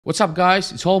What's up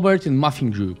guys, it's Albert in Muffin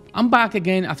Group. I'm back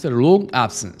again after a long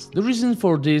absence. The reason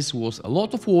for this was a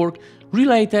lot of work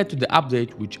related to the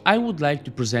update which I would like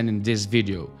to present in this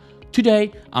video.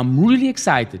 Today I'm really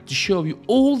excited to show you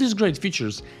all these great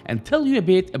features and tell you a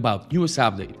bit about newest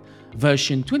update,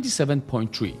 version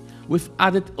 27.3. We've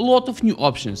added a lot of new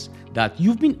options that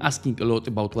you've been asking a lot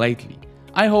about lately.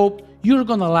 I hope you're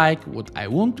gonna like what I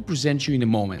want to present you in a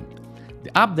moment.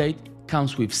 The update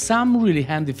comes with some really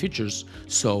handy features,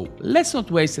 so let's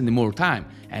not waste any more time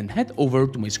and head over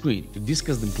to my screen to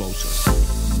discuss them closer.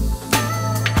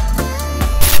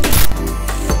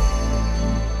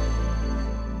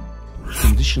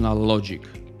 Conditional logic.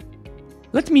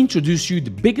 Let me introduce you the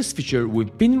biggest feature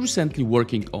we've been recently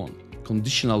working on,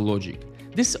 conditional logic.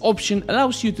 This option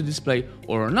allows you to display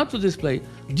or not to display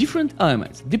different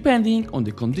elements depending on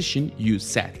the condition you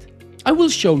set. I will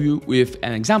show you with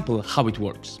an example how it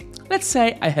works. Let's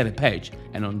say I have a page,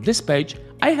 and on this page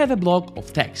I have a block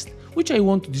of text which I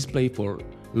want to display for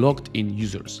logged-in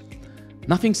users.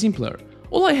 Nothing simpler.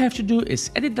 All I have to do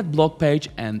is edit that block page,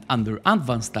 and under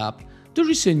Advanced tab there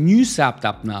is a new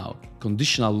sub-tab now,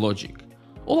 Conditional Logic.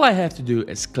 All I have to do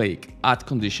is click Add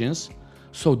Conditions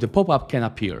so the pop-up can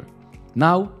appear.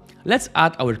 Now let's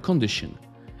add our condition.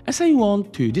 As I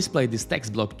want to display this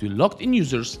text block to logged-in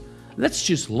users, let's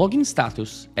choose login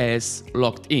status as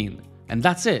logged in, and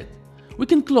that's it. We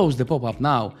can close the pop-up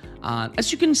now, and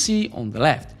as you can see on the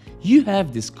left, you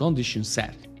have this condition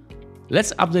set.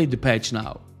 Let's update the page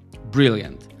now.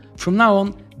 Brilliant! From now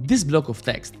on, this block of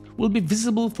text will be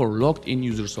visible for logged-in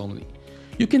users only.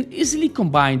 You can easily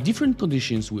combine different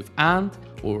conditions with AND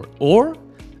or.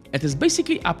 It is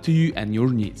basically up to you and your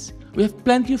needs. We have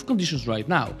plenty of conditions right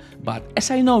now, but as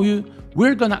I know you,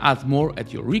 we're gonna add more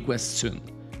at your request soon.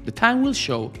 The time will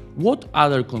show what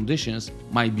other conditions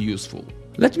might be useful.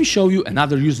 Let me show you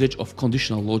another usage of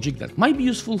conditional logic that might be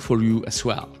useful for you as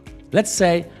well. Let's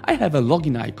say I have a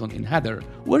login icon in header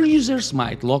where users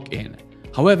might log in.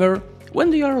 However,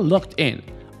 when they are logged in,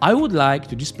 I would like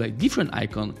to display different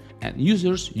icon and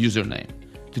user's username.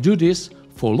 To do this,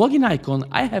 for login icon,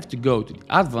 I have to go to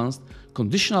the advanced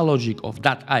conditional logic of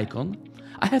that icon.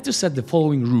 I have to set the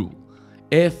following rule.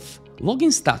 If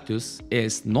login status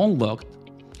is non-logged,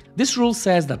 this rule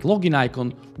says that login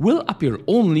icon will appear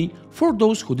only for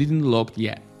those who didn't log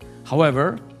yet.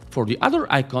 However, for the other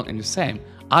icon in the same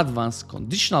advanced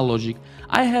conditional logic,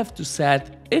 I have to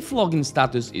set if login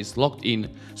status is logged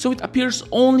in, so it appears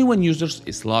only when users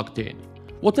is logged in.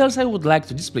 What else I would like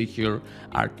to display here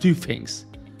are two things: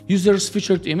 user's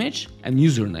featured image and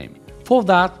username. For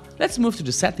that, let's move to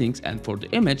the settings, and for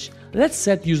the image, let's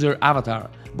set user avatar,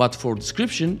 but for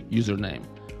description, username.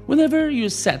 Whenever you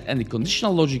set any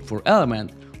conditional logic for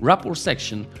element, wrap or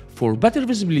section, for better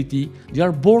visibility, they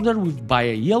are bordered by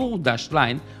a yellow dashed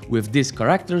line with this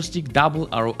characteristic double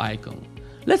arrow icon.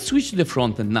 Let's switch to the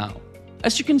front end now.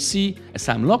 As you can see, as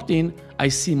I'm logged in, I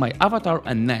see my avatar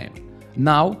and name.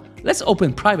 Now, let's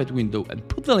open private window and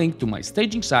put the link to my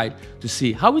staging site to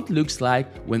see how it looks like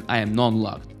when I am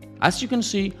non-logged. As you can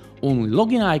see, only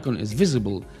login icon is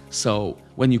visible, so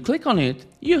when you click on it,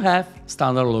 you have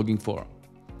standard login form.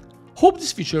 Hope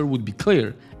this feature would be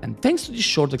clear, and thanks to this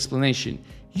short explanation,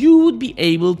 you would be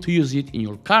able to use it in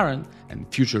your current and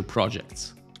future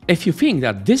projects. If you think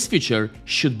that this feature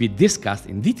should be discussed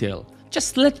in detail,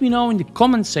 just let me know in the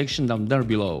comment section down there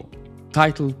below.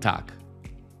 Title tag.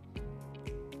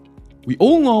 We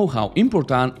all know how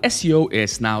important SEO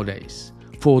is nowadays.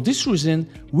 For this reason,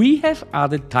 we have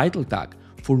added title tag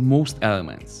for most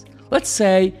elements. Let's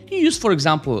say you use, for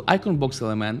example, icon box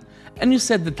element and you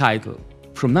set the title.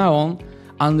 From now on,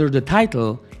 under the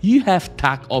title, you have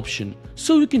tag option,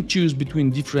 so you can choose between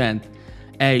different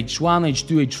H1,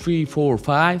 H2, H3, 4,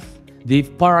 5,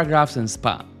 div, paragraphs and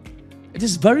span. It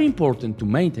is very important to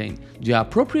maintain the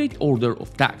appropriate order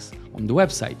of tags on the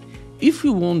website if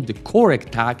you want the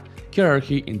correct tag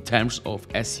hierarchy in terms of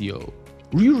SEO.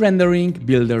 Re-rendering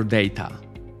builder data.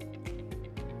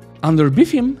 Under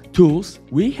Betheme tools,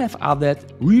 we have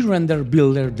added re-render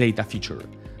builder data feature.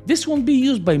 This won't be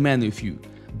used by many of you,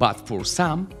 but for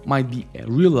some might be a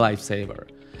real lifesaver.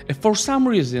 If for some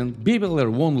reason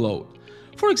BeBuilder won't load,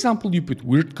 for example you put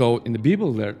weird code in the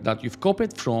BeBuilder that you've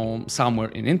copied from somewhere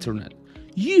in internet,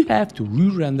 you have to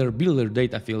re-render builder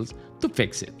data fields to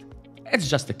fix it. It's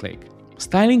just a click.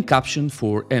 Styling caption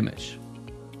for image.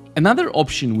 Another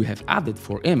option we have added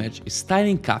for image is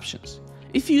styling captions.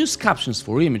 If you use captions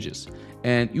for images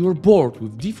and you are bored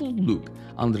with default look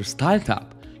under Style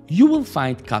tab, you will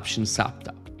find Caption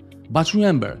sub-tab. But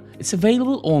remember, it's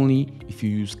available only if you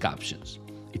use captions.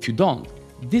 If you don't,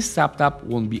 this sub-tab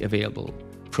won't be available.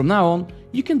 From now on,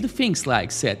 you can do things like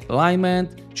set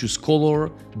alignment, choose color,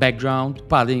 background,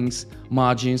 paddings,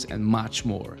 margins, and much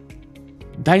more.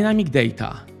 Dynamic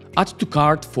data. Add to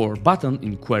cart for button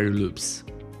in query loops.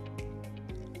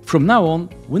 From now on,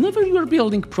 whenever you are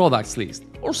building products list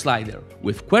or slider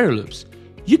with query loops,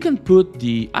 you can put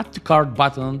the Add to Cart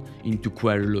button into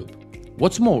query loop.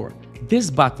 What's more, this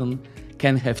button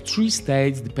can have 3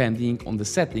 states depending on the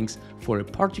settings for a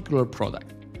particular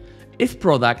product. If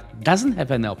product doesn't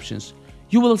have any options,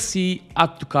 you will see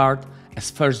Add to Cart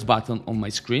as first button on my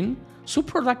screen, so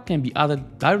product can be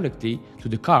added directly to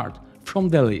the cart from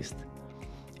the list.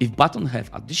 If button have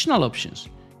additional options,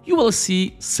 you will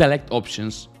see Select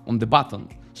Options on the button,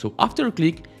 so after a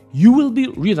click, you will be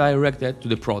redirected to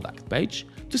the product page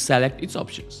to select its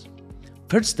options.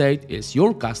 Third state is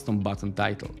your custom button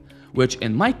title, which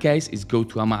in my case is Go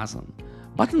to Amazon.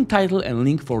 Button title and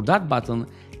link for that button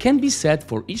can be set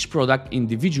for each product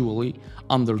individually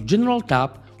under General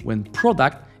tab when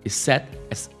product is set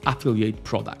as affiliate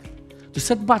product. To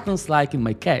set buttons like in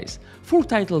my case, for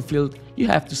title field you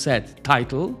have to set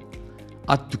title,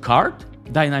 Add to Cart,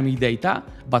 dynamic data,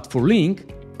 but for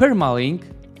link, permalink,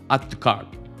 Add to Cart.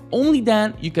 Only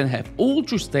then you can have all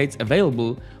 3 states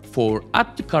available for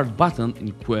Add to Cart button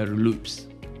in query loops.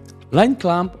 Line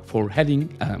clamp for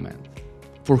heading element.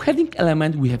 For heading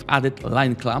element we have added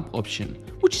line clamp option,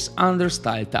 which is under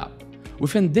Style tab.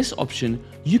 Within this option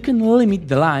you can limit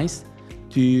the lines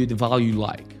to the value you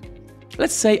like.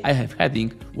 Let's say I have heading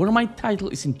where my title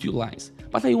is in 2 lines,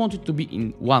 but I want it to be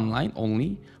in 1 line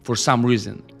only for some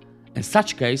reason. In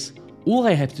such case, all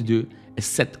I have to do is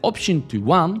set option to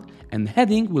 1 and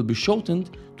heading will be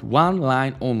shortened to 1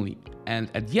 line only, and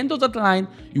at the end of that line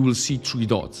you will see 3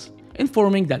 dots,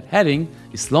 informing that heading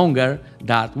is longer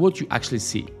than what you actually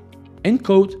see.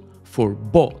 Encode for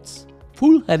bots.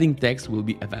 Full heading text will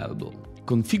be available.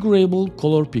 Configurable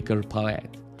color picker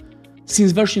palette.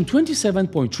 Since version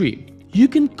 27.3, you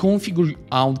can configure your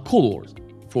own colors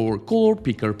for color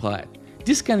picker palette.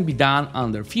 This can be done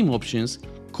under Theme Options,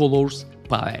 Colors,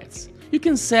 Palettes. You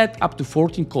can set up to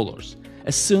 14 colors.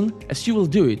 As soon as you will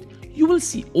do it, you will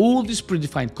see all these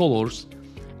predefined colors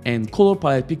and color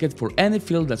palette picked for any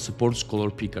field that supports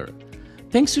color picker.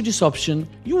 Thanks to this option,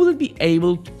 you will be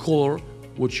able to color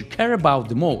what you care about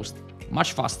the most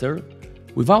much faster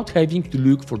without having to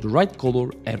look for the right color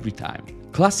every time.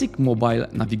 Classic mobile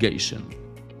navigation.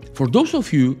 For those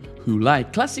of you who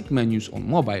like classic menus on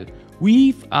mobile,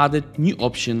 we've added new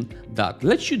option that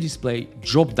lets you display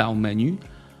drop-down menu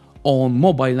on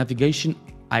mobile navigation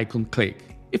icon click.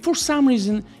 If for some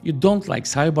reason you don't like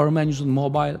sidebar menus on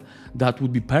mobile, that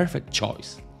would be perfect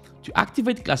choice. To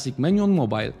activate classic menu on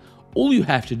mobile, all you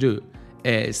have to do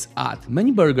is add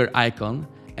menu burger icon,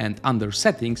 and under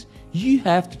settings you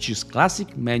have to choose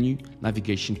classic menu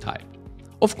navigation type.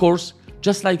 Of course,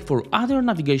 just like for other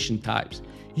navigation types,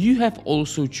 you have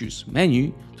also choose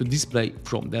menu to display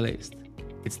from the list.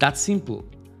 It's that simple.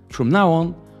 From now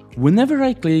on, whenever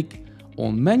I click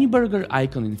on menu burger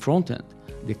icon in frontend,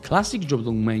 the classic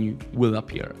drop-down menu will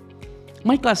appear.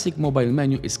 My classic mobile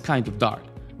menu is kind of dark,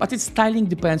 but its styling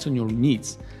depends on your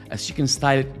needs, as you can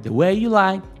style it the way you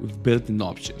like with built-in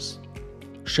options.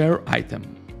 Share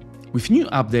item. With new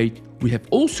update, we have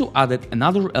also added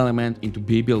another element into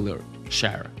BeBuilder,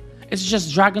 Share. It's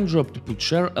just drag and drop to put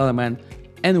share element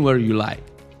anywhere you like.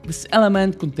 This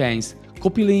element contains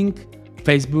copy link,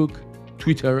 Facebook,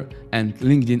 Twitter, and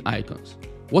LinkedIn icons.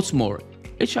 What's more,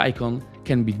 each icon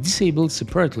can be disabled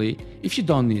separately if you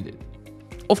don't need it.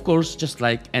 Of course, just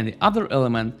like any other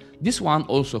element, this one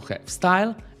also has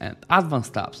style and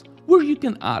advanced tabs, where you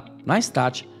can add nice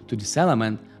touch to this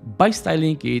element by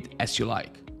styling it as you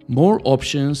like. More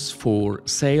options for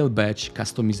sale badge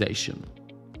customization.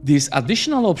 These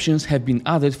additional options have been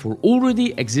added for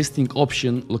already existing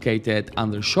option located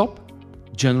under Shop,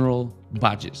 General,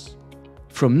 Badges.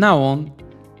 From now on,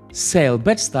 Sale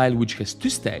Badge Style, which has 2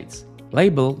 states,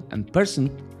 Label and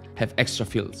Person, have extra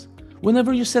fields.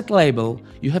 Whenever you set label,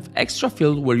 you have extra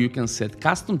field where you can set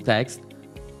custom text,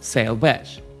 Sale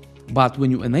Badge. But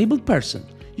when you enable Person,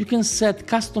 you can set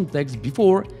custom text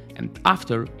before and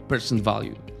after person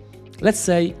value. Let's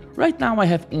say right now I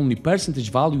have only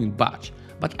percentage value in badge,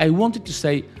 but I wanted to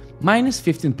say minus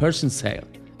 15% sale.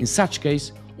 In such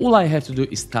case, all I have to do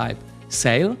is type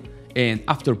sale and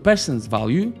after percent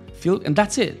value field, and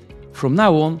that's it. From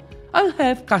now on, I'll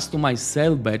have customized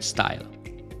sale badge style.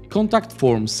 Contact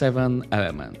Form 7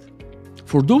 element.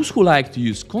 For those who like to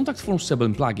use Contact Form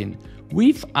 7 plugin,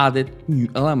 we've added new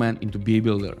element into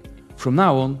BeBuilder. From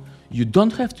now on, you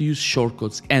don't have to use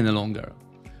shortcuts any longer.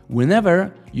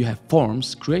 Whenever you have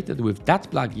forms created with that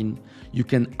plugin, you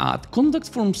can add Contact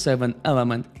Form 7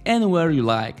 element anywhere you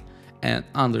like, and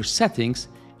under Settings,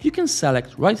 you can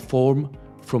select Write Form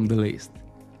from the list.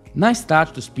 Nice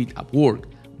touch to speed up work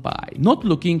by not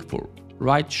looking for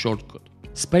right shortcut.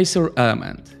 Spacer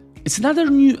element. It's another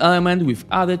new element we've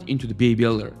added into the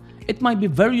BeBuilder. It might be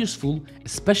very useful,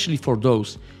 especially for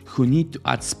those who need to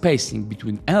add spacing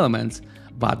between elements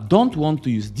but don't want to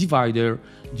use divider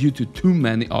due to too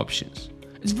many options.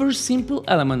 It's a very simple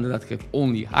element that have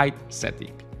only height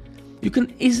setting. You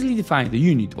can easily define the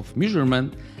unit of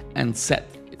measurement and set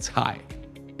its height.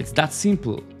 It's that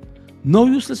simple. No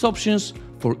useless options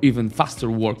for even faster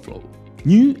workflow.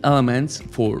 New elements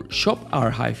for Shop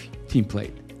Archive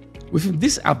template. With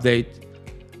this update,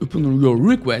 upon your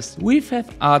request, we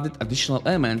have added additional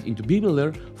elements into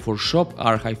BeBuilder for Shop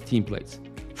Archive templates.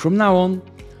 From now on,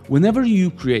 whenever you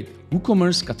create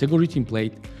WooCommerce category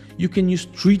template, you can use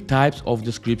 3 types of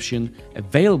description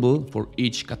available for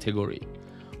each category.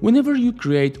 Whenever you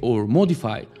create or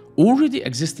modify already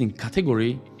existing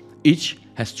category, each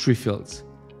has 3 fields.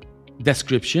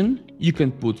 Description, you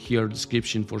can put here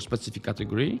description for specific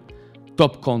category.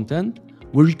 Top content,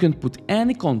 where you can put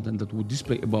any content that would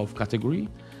display above category.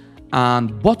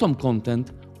 And bottom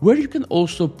content, where you can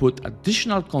also put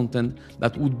additional content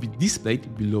that would be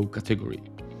displayed below category.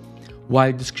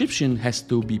 While description has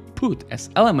to be put as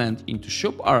element into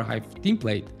Shop Archive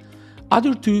template,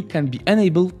 other 2 can be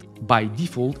enabled by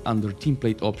default under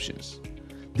template options.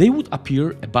 They would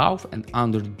appear above and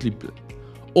under the template.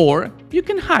 Or you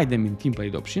can hide them in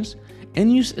template options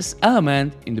and use as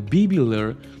element in the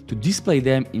BeBuilder to display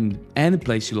them in any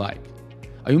place you like.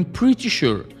 I am pretty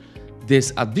sure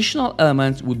these additional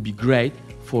elements would be great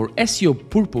for SEO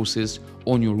purposes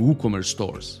on your WooCommerce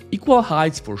stores. Equal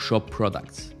heights for shop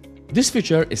products. This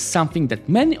feature is something that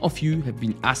many of you have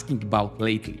been asking about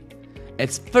lately.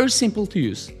 It's very simple to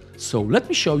use, so let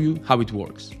me show you how it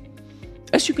works.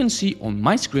 As you can see on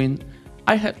my screen,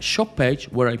 I have a shop page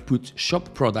where I put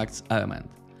shop products element.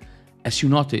 As you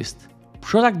noticed,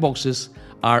 product boxes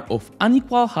are of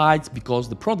unequal heights because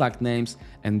the product names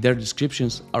and their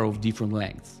descriptions are of different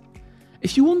lengths.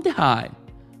 If you want the height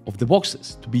of the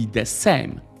boxes to be the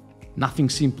same, nothing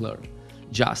simpler,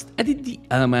 just edit the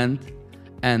element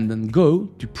and then go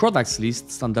to products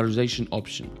list standardization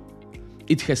option.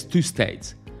 It has 2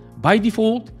 states. By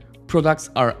default, products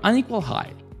are unequal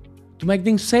height. To make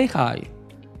them say high,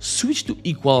 switch to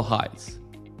equal heights.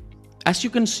 As you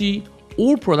can see,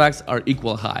 all products are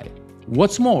equal height.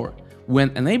 What's more, when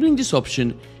enabling this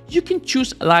option, you can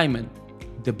choose alignment,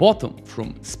 the bottom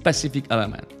from specific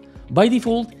element. By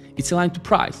default, it's aligned to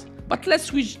price, but let's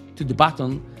switch to the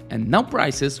button and now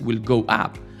prices will go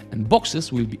up and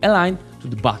boxes will be aligned to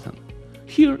the button.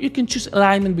 Here you can choose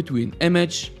alignment between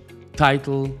image,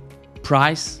 title,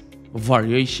 price,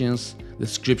 variations,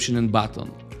 description and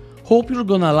button. Hope you're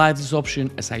gonna like this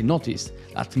option, as I noticed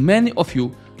that many of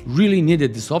you really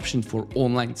needed this option for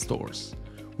online stores.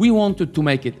 We wanted to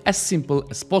make it as simple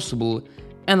as possible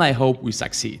and I hope we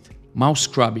succeed. Mouse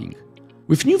scrubbing.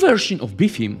 With new version of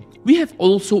Betheme, we have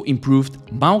also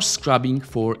improved mouse scrubbing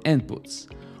for inputs,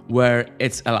 where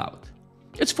it's allowed.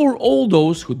 It's for all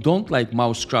those who don't like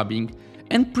mouse scrubbing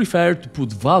and prefer to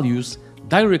put values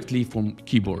directly from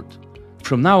keyboard.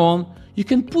 From now on, you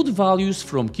can put values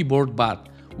from keyboard, but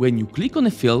when you click on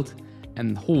a field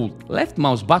and hold left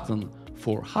mouse button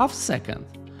for half second,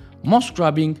 mouse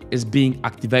scrubbing is being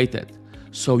activated,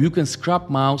 so you can scrub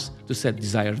mouse to set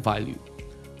desired value.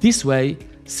 This way,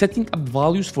 setting up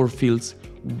values for fields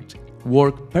would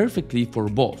work perfectly for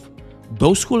both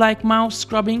those who like mouse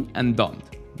scrubbing and don't.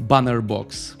 Banner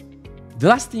box. The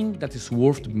last thing that is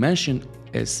worth to mention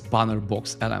is banner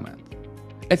box element.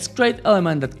 It's a great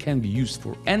element that can be used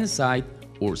for any site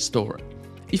or store.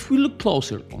 If we look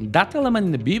closer on that element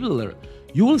in the BeBuilder,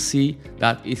 you will see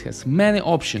that it has many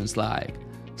options like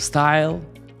style,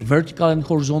 vertical and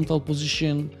horizontal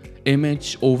position,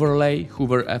 image, overlay,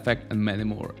 hover effect and many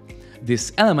more.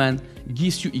 This element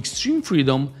gives you extreme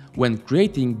freedom when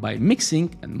creating by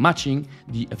mixing and matching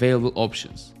the available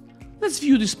options. Let's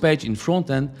view this page in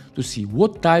frontend to see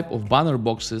what type of banner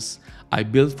boxes I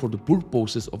built for the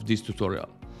purposes of this tutorial.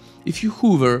 If you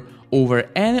hover over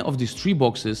any of these 3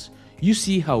 boxes, you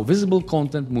see how visible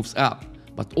content moves up,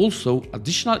 but also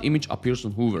additional image appears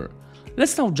on hover.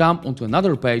 Let's now jump onto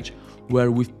another page where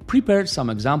we've prepared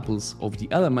some examples of the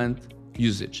element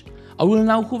usage. I will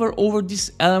now hover over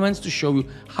these elements to show you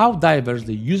how diverse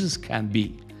the uses can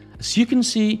be. As you can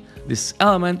see, this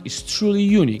element is truly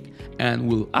unique and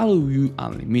will allow you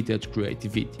unlimited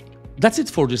creativity. That's it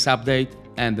for this update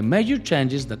and the major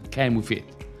changes that came with it.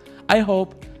 I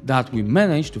hope that we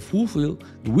managed to fulfill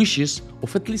the wishes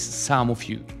of at least some of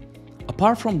you.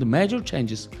 Apart from the major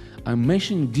changes I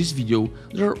mentioned in this video,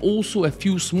 there are also a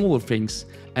few smaller things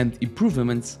and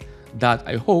improvements that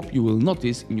I hope you will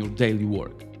notice in your daily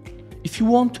work. If you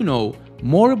want to know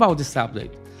more about this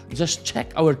update, just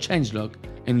check our changelog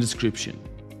in the description.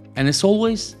 And as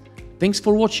always, thanks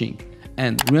for watching,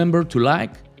 and remember to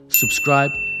like,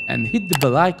 subscribe and hit the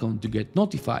bell icon to get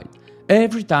notified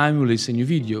every time you release a new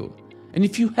video. And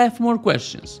if you have more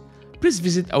questions, please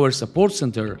visit our support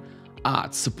center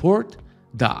at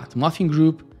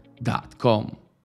support.muffinggroup.com.